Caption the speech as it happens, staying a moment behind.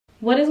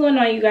What is going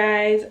on, you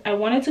guys? I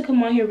wanted to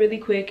come on here really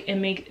quick and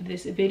make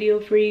this video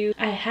for you.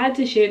 I had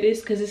to share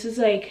this because this is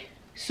like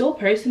so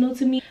personal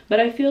to me, but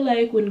I feel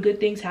like when good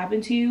things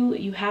happen to you,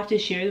 you have to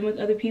share them with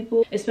other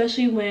people,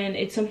 especially when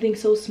it's something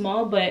so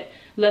small but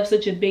left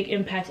such a big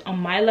impact on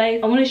my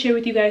life. I want to share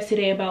with you guys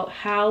today about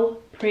how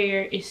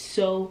prayer is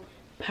so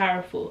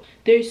powerful.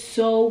 There's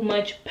so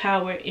much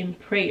power in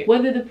prayer.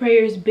 Whether the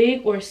prayer is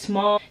big or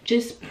small,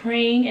 just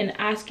praying and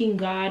asking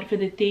God for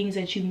the things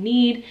that you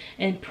need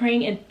and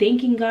praying and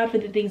thanking God for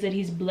the things that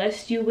He's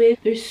blessed you with.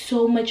 There's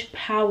so much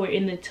power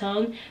in the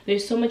tongue.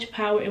 There's so much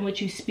power in what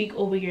you speak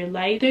over your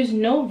life. There's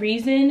no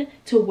reason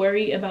to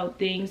worry about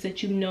things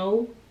that you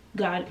know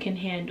God can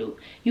handle.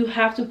 You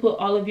have to put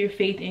all of your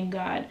faith in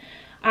God.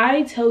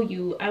 I tell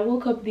you, I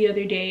woke up the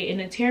other day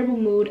in a terrible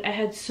mood. I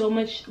had so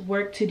much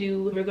work to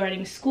do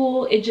regarding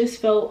school. It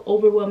just felt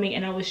overwhelming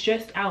and I was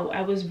stressed out.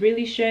 I was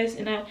really stressed,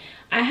 and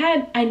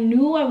I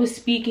knew I was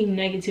speaking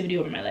negativity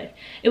over my life.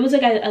 It was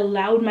like I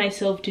allowed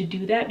myself to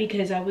do that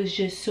because I was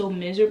just so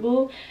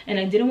miserable and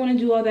I didn't want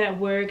to do all that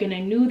work, and I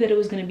knew that it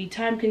was going to be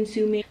time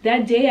consuming.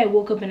 That day I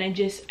woke up and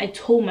I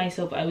told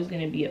myself I was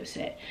going to be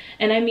upset.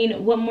 And I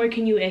mean, what more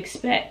can you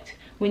expect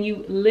when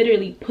you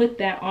literally put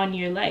that on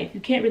your life?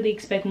 You can't really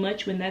expect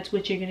much when that's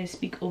what you're going to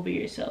speak over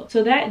yourself.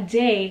 So that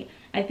day,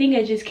 I think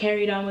I just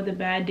carried on with a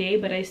bad day,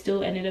 but I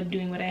still ended up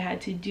doing what I had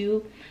to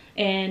do.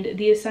 And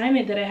the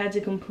assignment that I had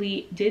to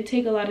complete did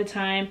take a lot of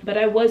time, but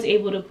I was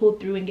able to pull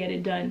through and get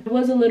it done. I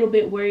was a little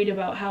bit worried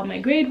about how my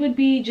grade would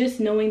be, just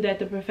knowing that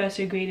the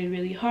professor graded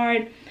really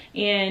hard,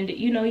 and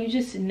you know, you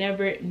just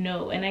never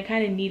know, and I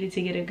kind of needed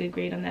to get a good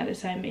grade on that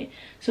assignment.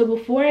 So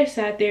before I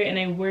sat there and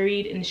I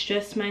worried and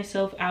stressed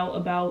myself out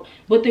about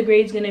what the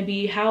grade's gonna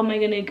be, how am I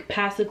gonna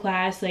pass the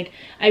class, like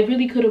I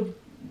really could have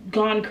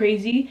gone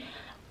crazy,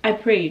 I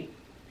prayed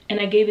and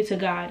I gave it to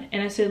God,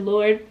 and I said,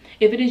 Lord,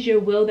 if it is your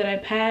will that I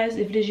pass,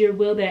 if it is your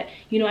will that,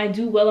 you know, I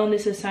do well on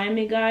this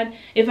assignment, God,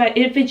 if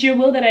it's your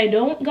will that I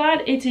don't,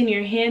 God, it's in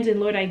your hands, and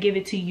Lord, I give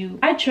it to you.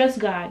 I trust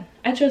God.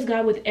 I trust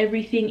God with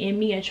everything in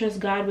me. I trust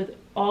God with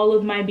all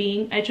of my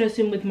being. I trust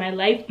Him with my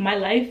life. My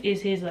life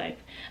is His life.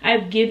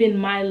 I've given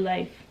my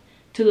life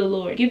to the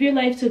Lord. Give your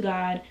life to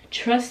God.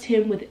 Trust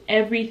Him with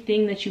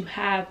everything that you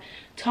have.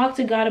 Talk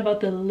to God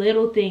about the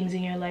little things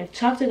in your life.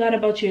 Talk to God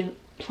about your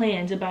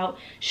plans, about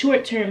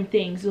short-term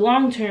things,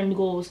 long-term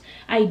goals,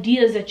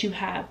 ideas that you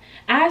have.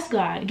 Ask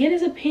God, get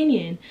His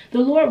opinion. The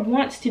Lord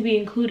wants to be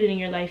included in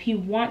your life. He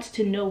wants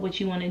to know what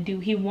you want to do.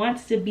 He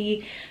wants to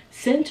be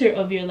center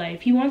of your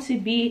life. He wants to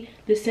be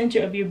the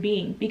center of your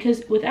being,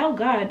 because without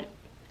God,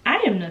 I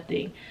am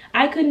nothing.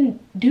 I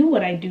couldn't do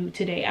what I do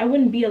today. I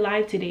wouldn't be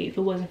alive today if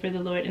it wasn't for the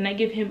Lord, and I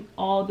give Him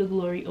all the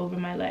glory over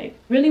my life.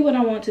 Really, what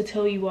I want to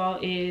tell you all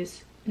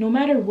is, no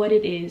matter what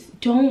it is,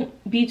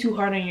 don't be too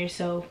hard on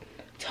yourself.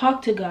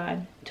 Talk to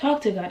God.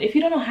 Talk to God. If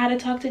you don't know how to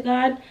talk to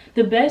God,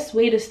 the best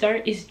way to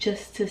start is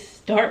just to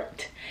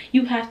start.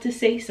 You have to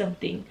say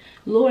something.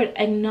 Lord,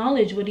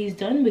 acknowledge what He's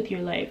done with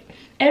your life.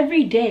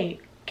 Every day,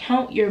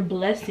 count your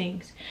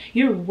blessings.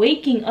 You're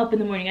waking up in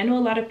the morning. I know a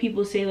lot of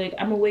people say, like,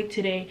 I'm awake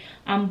today,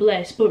 I'm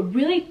blessed, but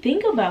really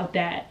think about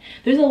that.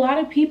 There's a lot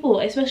of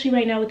people, especially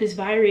right now with this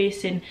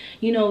virus and,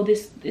 you know,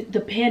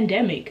 the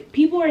pandemic,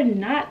 people are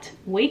not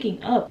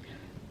waking up.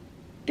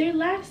 Their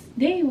last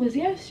day was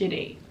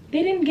yesterday.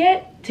 They didn't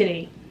get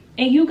today,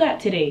 and you got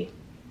today.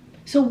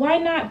 So why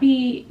not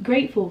be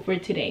grateful for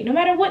today, no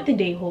matter what the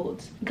day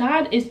holds?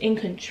 God is in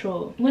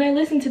control. When I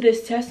listen to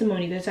this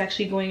testimony that's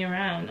actually going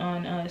around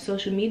on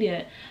social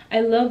media,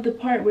 I love the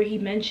part where he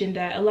mentioned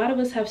that a lot of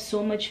us have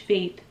so much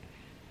faith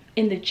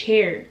in the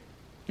chair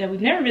that we've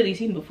never really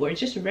seen before.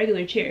 It's just a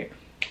regular chair.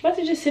 We're about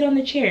to just sit on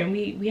the chair, and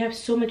we have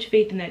so much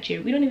faith in that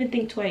chair. We don't even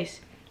think twice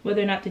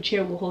whether or not the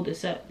chair will hold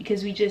us up,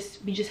 because we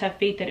just have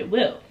faith that it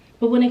will.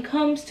 But when it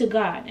comes to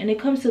God, and it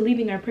comes to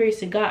leaving our prayers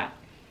to God,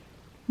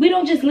 we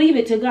don't just leave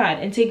it to God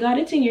and say, God,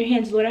 it's in your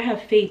hands, Lord. I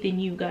have faith in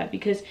you, God,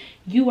 because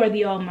you are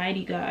the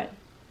Almighty God.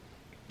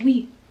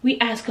 We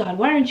ask God,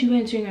 why aren't you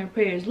answering our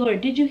prayers? Lord,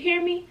 did you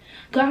hear me?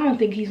 God, I don't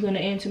think He's going to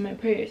answer my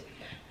prayers.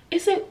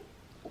 It's like,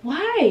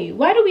 why?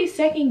 Why do we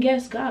second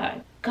guess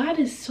God? God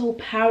is so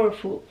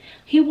powerful.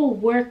 He will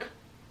work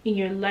in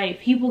your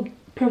life. He will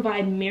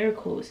provide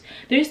miracles.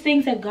 There's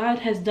things that God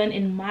has done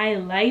in my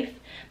life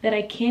that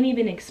I can't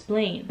even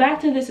explain.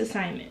 Back to this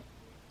assignment.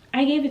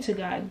 I gave it to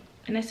God,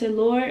 and I said,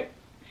 Lord,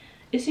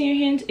 it's in your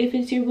hands. If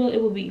it's your will, it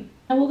will be.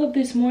 I woke up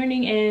this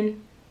morning and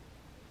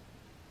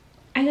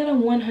I got a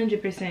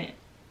 100%.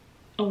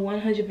 A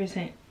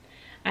 100%.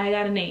 I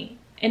got an A.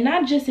 And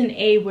not just an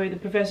A where the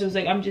professor was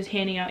like, I'm just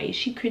handing out A's.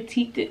 She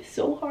critiqued it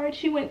so hard.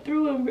 She went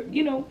through and,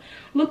 you know,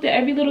 looked at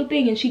every little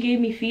thing, and she gave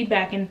me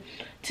feedback. And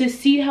to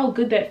see how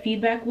good that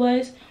feedback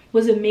was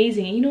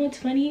amazing. And you know what's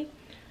funny?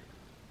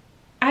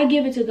 I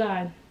give it to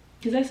God,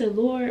 because I said,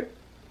 Lord,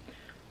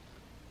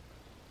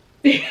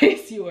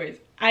 it's yours.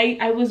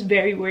 I was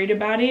very worried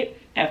about it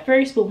at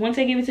first, but once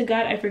I gave it to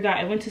God, I forgot.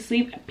 I went to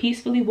sleep,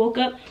 peacefully woke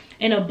up,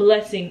 and a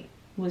blessing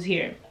was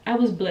here. I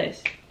was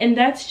blessed. And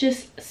that's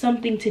just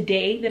something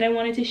today that I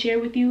wanted to share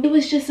with you. It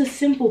was just a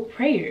simple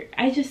prayer.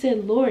 I just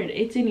said, Lord,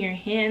 it's in your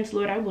hands.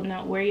 Lord, I will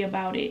not worry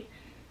about it.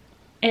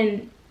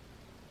 And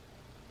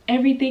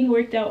everything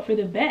worked out for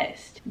the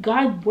best.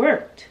 God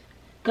worked.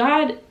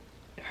 God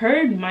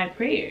heard my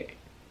prayer.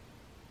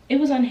 It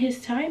was on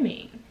his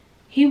timing.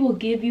 He will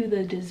give you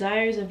the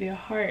desires of your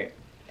heart.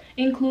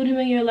 Include him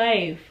in your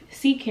life.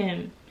 Seek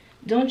him.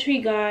 Don't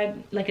treat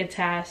God like a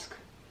task.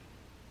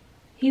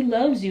 He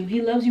loves you.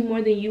 He loves you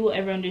more than you will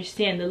ever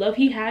understand. The love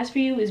he has for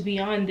you is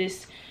beyond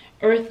this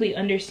earthly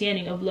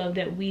understanding of love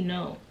that we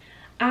know.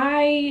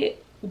 I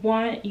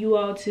want you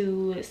all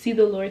to see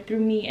the Lord through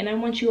me, and I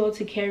want you all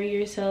to carry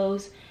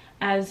yourselves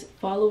as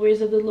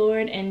followers of the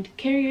Lord and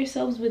carry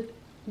yourselves with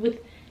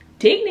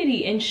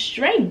dignity and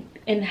strength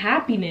and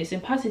happiness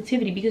and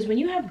positivity, because when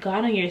you have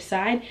God on your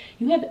side,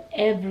 you have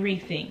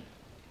everything.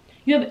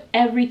 You have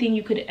everything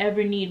you could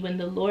ever need when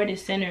the Lord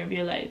is center of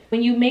your life.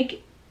 When you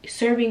make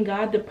serving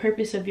God the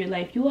purpose of your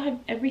life, you will have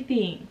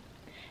everything.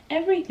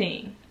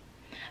 Everything.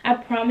 I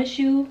promise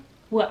you,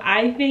 what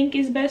I think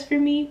is best for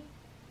me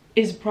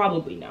is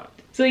probably not.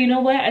 So you know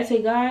what? I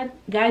say, God,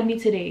 guide me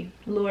today.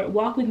 Lord,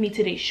 walk with me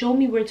today. Show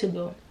me where to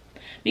go.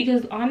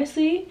 Because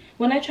honestly,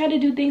 when I try to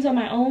do things on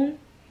my own,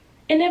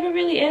 it never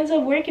really ends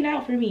up working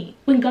out for me.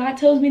 When God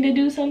tells me to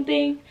do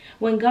something,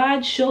 when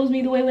God shows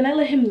me the way, when I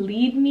let him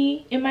lead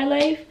me in my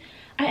life,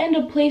 I end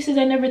up places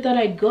I never thought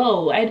I'd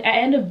go. I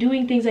end up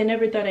doing things I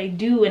never thought I'd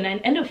do, and I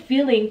end up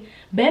feeling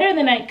better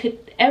than I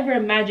could ever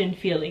imagine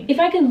feeling. If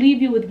I could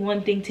leave you with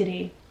one thing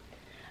today,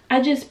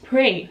 I just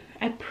pray.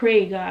 I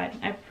pray, God.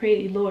 I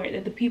pray, Lord,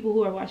 that the people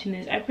who are watching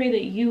this, I pray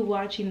that you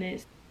watching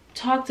this,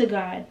 talk to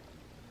God.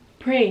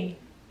 Pray,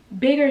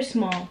 big or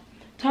small.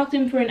 Talk to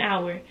him for an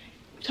hour.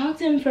 Talk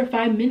to him for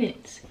 5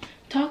 minutes.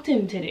 Talk to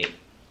him today.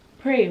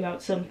 Pray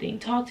about something.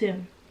 Talk to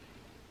him.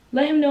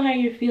 Let him know how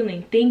you're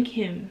feeling. Thank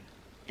him.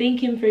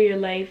 Thank him for your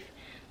life.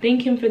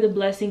 Thank him for the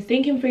blessings.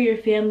 Thank him for your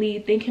family.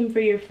 Thank him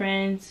for your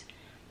friends.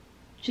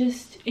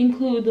 Just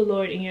include the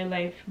Lord in your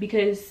life,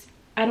 because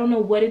I don't know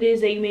what it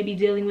is that you may be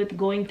dealing with,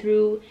 going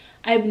through.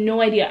 I have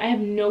no idea. I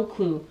have no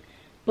clue.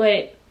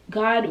 But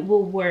God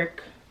will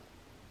work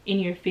in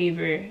your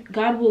favor.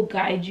 God will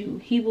guide you.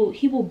 He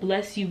will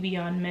bless you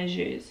beyond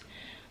measures.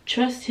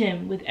 Trust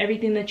him with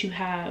everything that you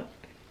have.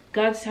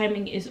 God's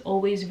timing is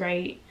always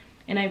right.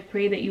 And I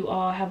pray that you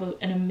all have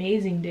an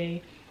amazing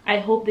day. I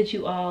hope that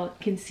you all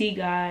can see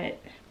God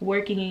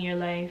working in your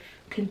life.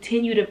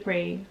 Continue to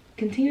pray.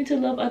 Continue to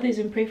love others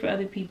and pray for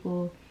other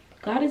people.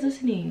 God is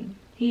listening.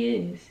 He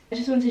is. I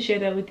just wanted to share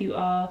that with you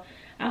all.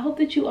 I hope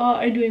that you all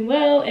are doing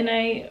well, and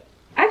I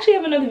actually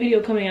have another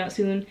video coming out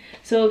soon,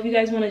 so if you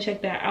guys want to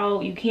check that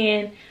out, you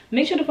can.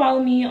 Make sure to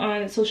follow me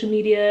on social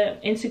media.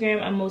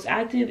 Instagram, I'm most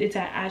active. It's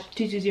at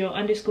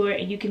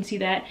ash220_, and you can see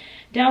that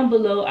down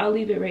below. I'll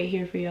leave it right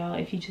here for y'all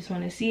if you just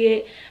want to see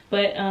it,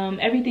 but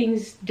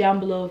everything's down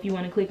below if you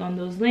want to click on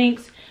those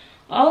links.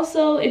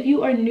 Also, if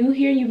you are new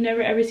here and you've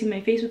never ever seen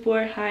my face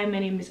before, hi, my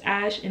name is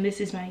Ash, and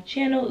this is my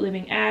channel,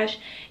 Living Ash,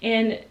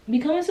 and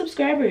become a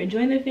subscriber.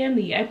 Join the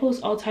family. I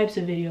post all types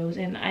of videos,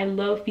 and I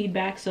love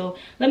feedback, so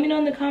let me know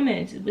in the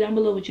comments down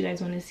below what you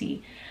guys want to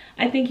see.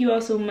 I thank you all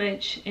so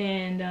much,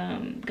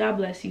 and God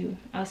bless you.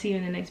 I'll see you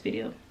in the next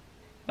video.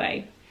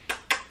 Bye.